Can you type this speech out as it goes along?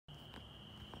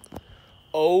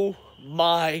Oh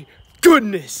my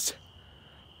goodness!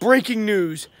 Breaking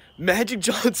news, Magic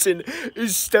Johnson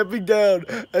is stepping down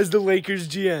as the Lakers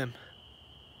GM.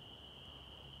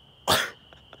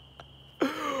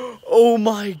 Oh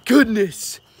my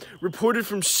goodness! Reported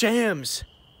from Shams.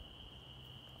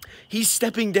 He's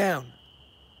stepping down.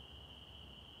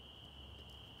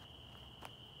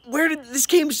 Where did this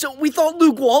came so? We thought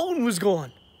Luke Walton was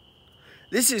gone.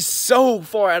 This is so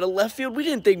far out of left field. We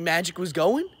didn't think Magic was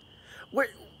going.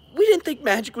 We didn't think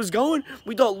Magic was going.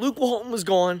 We thought Luke Walton was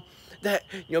gone. That,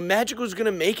 Magic was going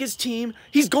to make his team.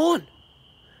 He's gone.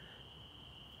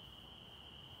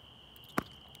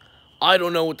 I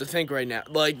don't know what to think right now.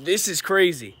 Like, this is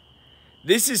crazy.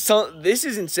 This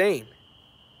is insane.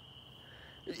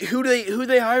 Who do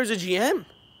they hire as a GM?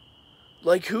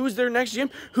 Like, who's their next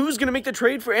GM? Who's going to make the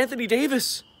trade for Anthony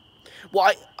Davis?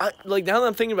 Well, like, now that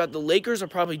I'm thinking about it, the Lakers are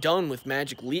probably done with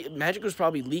Magic. Magic was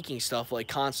probably leaking stuff, like,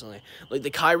 constantly. Like, the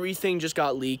Kyrie thing just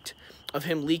got leaked, of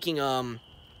him leaking,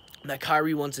 that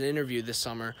Kyrie wants an interview this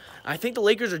summer. I think the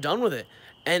Lakers are done with it.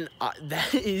 And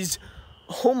that is,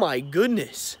 oh my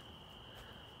goodness.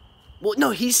 Well,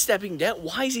 no, he's stepping down.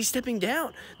 Why is he stepping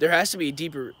down? There has to be a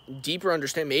deeper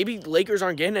understanding. Maybe the Lakers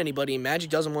aren't getting anybody and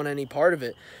Magic doesn't want any part of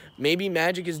it. Maybe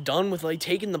Magic is done with, like,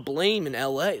 taking the blame in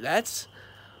L.A. That's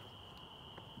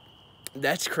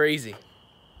crazy.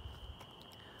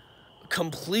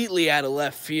 Completely out of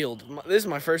left field. This is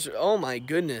my first... Oh, my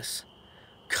goodness.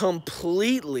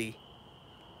 Completely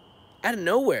out of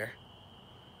nowhere.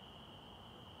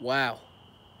 Wow.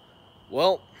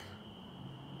 Well...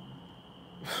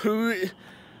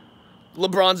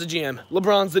 LeBron's the GM.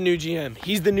 LeBron's the new GM.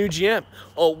 He's the new GM.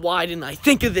 Oh, why didn't I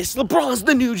think of this? LeBron's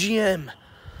the new GM.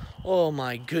 Oh,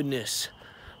 my goodness.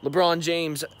 LeBron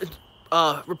James,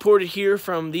 reported here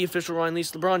from the official Ryan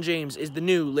Lease, LeBron James is the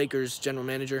new Lakers general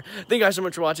manager. Thank you guys so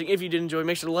much for watching. If you did enjoy,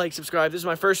 make sure to like, subscribe. This is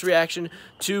my first reaction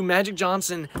to Magic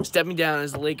Johnson stepping down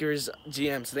as the Lakers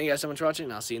GM. So thank you guys so much for watching,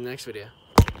 and I'll see you in the next video.